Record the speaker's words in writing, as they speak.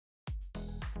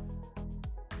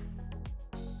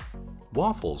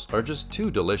Waffles are just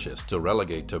too delicious to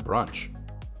relegate to brunch.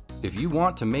 If you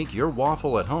want to make your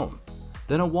waffle at home,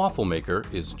 then a waffle maker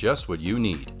is just what you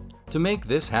need to make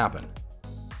this happen.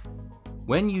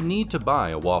 When you need to buy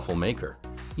a waffle maker,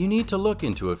 you need to look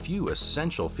into a few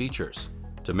essential features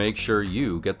to make sure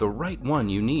you get the right one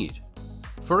you need.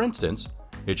 For instance,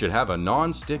 it should have a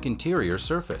non-stick interior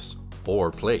surface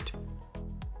or plate.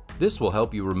 This will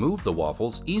help you remove the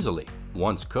waffles easily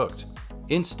once cooked,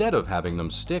 instead of having them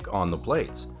stick on the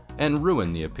plates and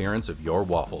ruin the appearance of your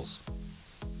waffles.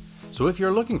 So if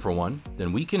you're looking for one,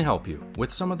 then we can help you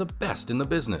with some of the best in the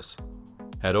business.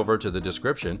 Head over to the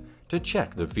description to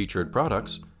check the featured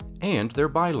products and their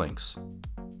buy links.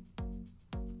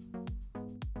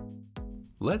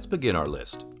 Let's begin our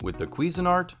list with the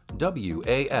Cuisinart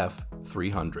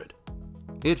WAF-300.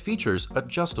 It features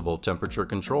adjustable temperature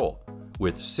control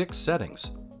with 6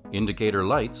 settings, indicator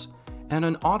lights, and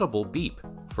an audible beep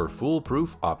for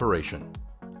foolproof operation.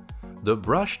 The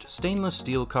brushed stainless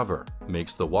steel cover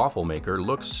makes the waffle maker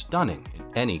look stunning in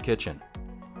any kitchen.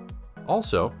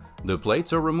 Also, the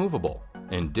plates are removable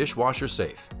and dishwasher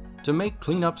safe to make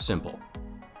cleanup simple.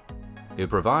 It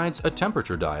provides a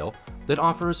temperature dial that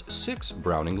offers 6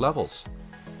 browning levels,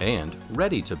 and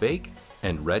ready to bake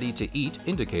and ready to eat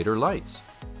indicator lights,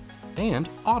 and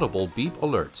audible beep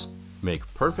alerts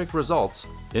make perfect results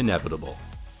inevitable.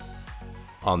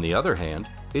 On the other hand,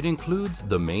 it includes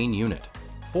the main unit,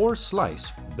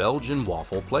 4-slice Belgian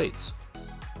waffle plates,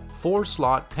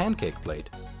 4-slot pancake plate,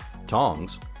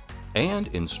 tongs, and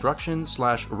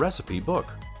instruction/recipe book.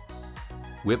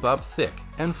 Whip up thick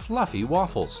and fluffy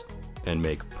waffles and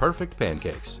make perfect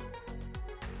pancakes.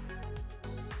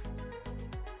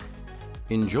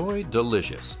 Enjoy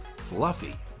delicious,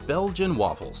 fluffy Belgian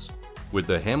waffles with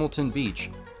the Hamilton Beach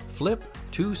Flip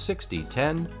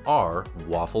 26010R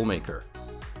Waffle Maker.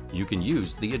 You can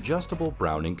use the adjustable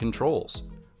browning controls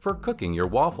for cooking your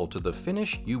waffle to the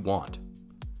finish you want.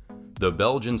 The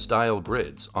Belgian-style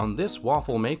grids on this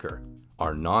waffle maker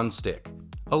are non-stick,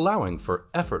 allowing for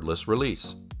effortless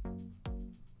release.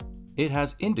 It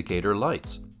has indicator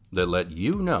lights that let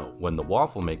you know when the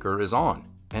waffle maker is on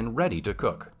and ready to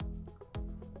cook.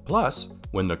 Plus,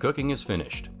 when the cooking is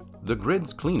finished, the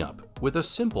grids clean up with a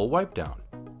simple wipe down,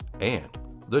 and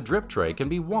the drip tray can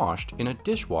be washed in a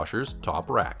dishwasher's top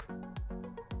rack.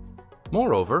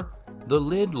 Moreover, the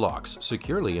lid locks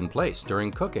securely in place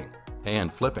during cooking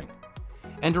and flipping,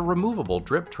 and a removable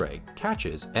drip tray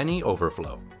catches any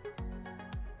overflow.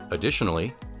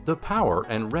 Additionally, the power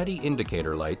and ready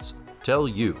indicator lights tell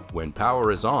you when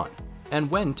power is on and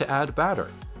when to add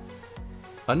batter.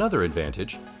 Another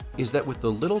advantage is that with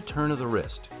the little turn of the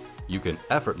wrist, you can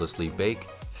effortlessly bake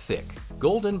thick,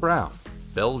 golden brown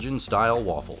Belgian-style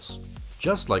waffles,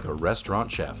 just like a restaurant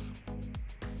chef.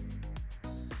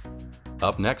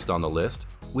 Up next on the list,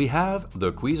 we have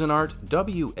the Cuisinart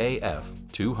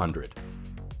WAF-200.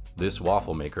 This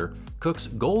waffle maker cooks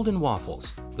golden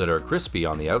waffles that are crispy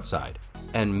on the outside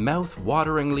and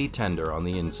mouth-wateringly tender on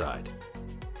the inside.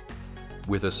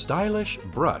 With a stylish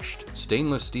brushed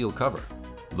stainless steel cover,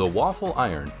 the waffle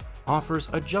iron offers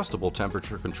adjustable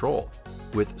temperature control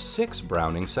with 6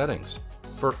 browning settings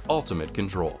for ultimate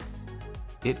control.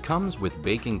 It comes with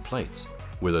baking plates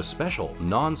with a special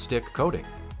non-stick coating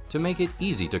to make it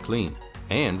easy to clean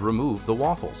and remove the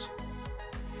waffles.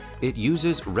 It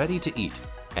uses ready-to-eat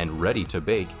and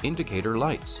ready-to-bake indicator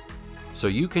lights, so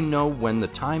you can know when the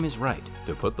time is right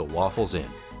to put the waffles in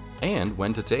and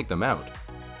when to take them out.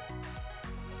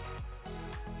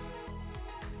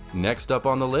 Next up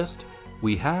on the list,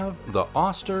 we have the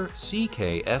Oster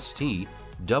CKST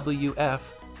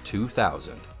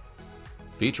WF-200.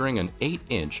 Featuring an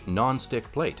 8-inch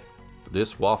non-stick plate,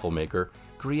 this waffle maker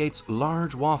creates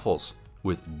large waffles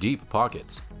with deep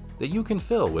pockets that you can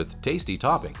fill with tasty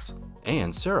toppings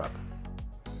and syrup.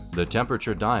 The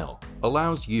temperature dial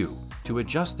allows you to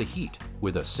adjust the heat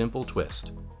with a simple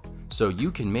twist, so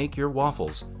you can make your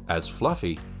waffles as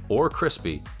fluffy or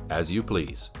crispy as you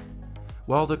please,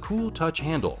 while the Cool Touch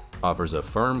handle offers a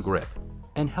firm grip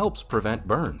and helps prevent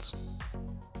burns.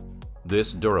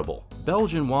 This durable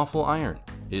Belgian waffle iron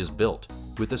is built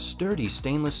with a sturdy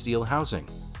stainless steel housing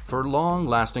for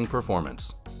long-lasting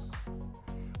performance.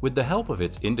 With the help of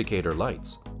its indicator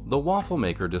lights, the waffle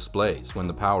maker displays when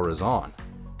the power is on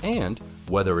and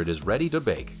whether it is ready to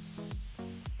bake.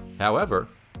 However,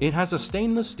 it has a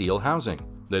stainless steel housing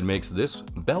that makes this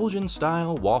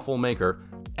Belgian-style waffle maker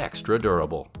extra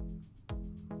durable.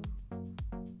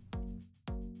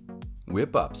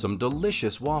 Whip up some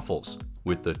delicious waffles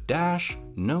with the Dash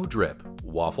No Drip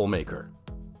Waffle Maker.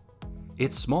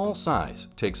 Its small size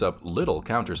takes up little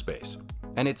counter space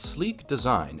and its sleek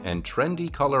design and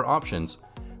trendy color options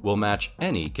will match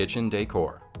any kitchen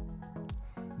decor.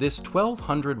 This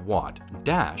 1200-watt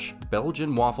Dash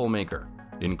Belgian waffle maker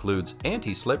includes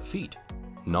anti-slip feet,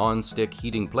 non-stick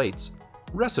heating plates,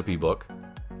 recipe book,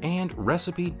 and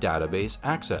recipe database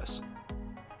access.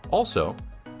 Also,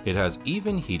 it has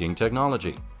even heating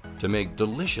technology to make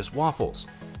delicious waffles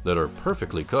that are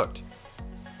perfectly cooked.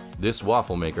 This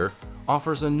waffle maker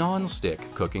offers a non-stick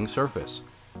cooking surface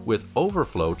with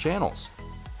overflow channels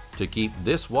to keep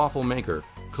this waffle maker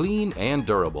clean and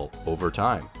durable over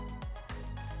time.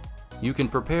 You can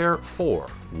prepare 4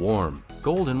 warm,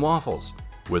 golden waffles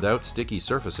without sticky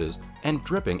surfaces and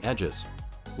dripping edges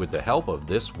with the help of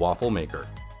this waffle maker.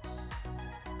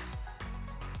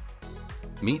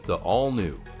 Meet the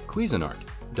all-new Cuisinart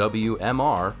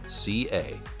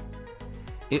WMR-CA.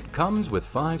 It comes with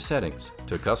 5 settings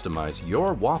to customize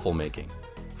your waffle making,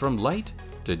 from light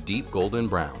to deep golden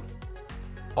brown.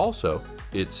 Also,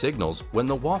 it signals when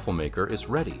the waffle maker is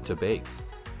ready to bake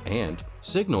and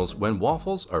signals when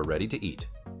waffles are ready to eat.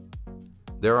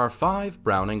 There are 5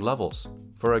 browning levels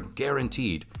for a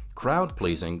guaranteed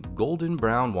crowd-pleasing golden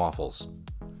brown waffles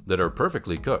that are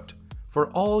perfectly cooked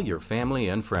for all your family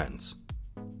and friends.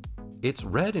 Its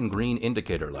red and green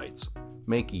indicator lights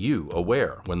make you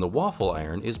aware when the waffle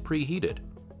iron is preheated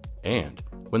and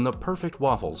when the perfect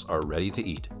waffles are ready to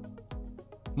eat.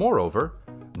 Moreover,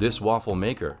 this waffle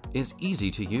maker is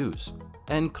easy to use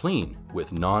and clean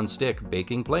with non-stick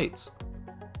baking plates.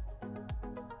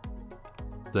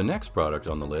 The next product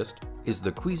on the list is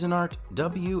the Cuisinart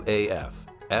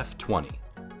WAF-200.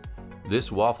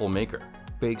 This waffle maker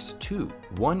bakes 2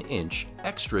 1-inch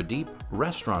extra deep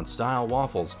restaurant-style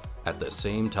waffles at the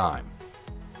same time.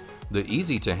 The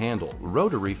easy-to-handle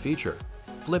rotary feature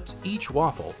flips each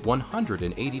waffle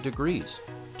 180 degrees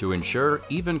to ensure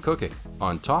even cooking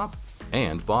on top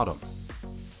and bottom.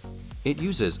 It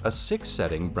uses a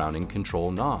 6-setting browning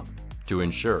control knob to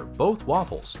ensure both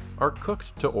waffles are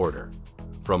cooked to order,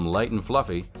 from light and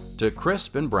fluffy to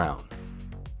crisp and brown.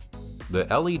 The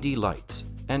LED lights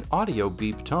and audio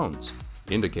beep tones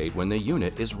indicate when the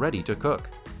unit is ready to cook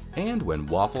and when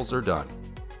waffles are done.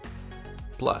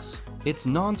 Plus, its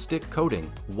non-stick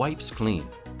coating wipes clean,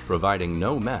 providing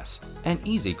no mess and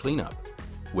easy cleanup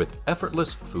with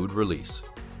effortless food release.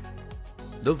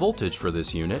 The voltage for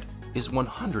this unit is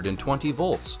 120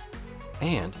 volts,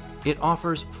 and it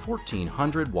offers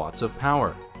 1400 watts of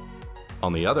power.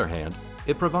 On the other hand,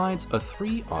 it provides a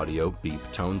 3 audio beep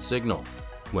tone signal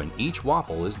when each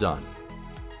waffle is done.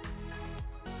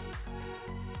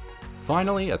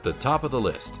 Finally, at the top of the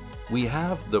list, we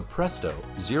have the Presto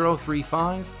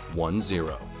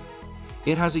 03510.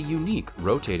 It has a unique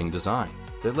rotating design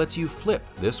that lets you flip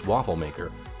this waffle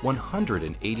maker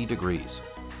 180 degrees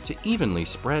to evenly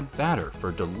spread batter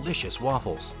for delicious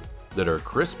waffles that are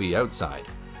crispy outside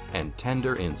and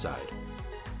tender inside.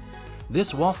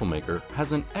 This waffle maker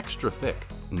has an extra thick,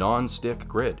 non-stick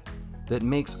grid that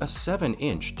makes a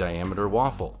 7-inch diameter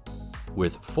waffle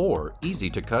with 4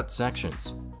 easy-to-cut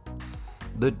sections.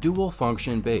 The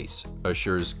dual-function base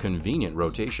assures convenient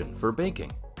rotation for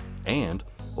baking and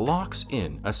locks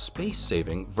in a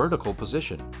space-saving vertical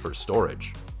position for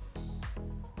storage.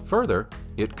 Further,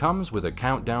 it comes with a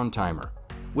countdown timer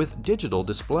with digital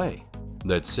display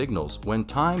that signals when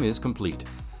time is complete.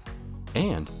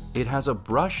 And it has a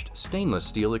brushed stainless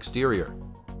steel exterior.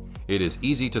 It is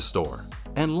easy to store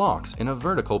and locks in a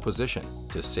vertical position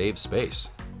to save space.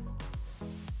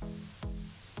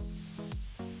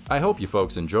 I hope you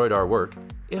folks enjoyed our work.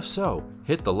 If so,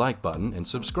 hit the like button and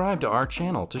subscribe to our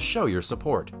channel to show your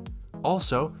support.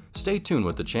 Also, stay tuned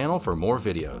with the channel for more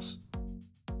videos.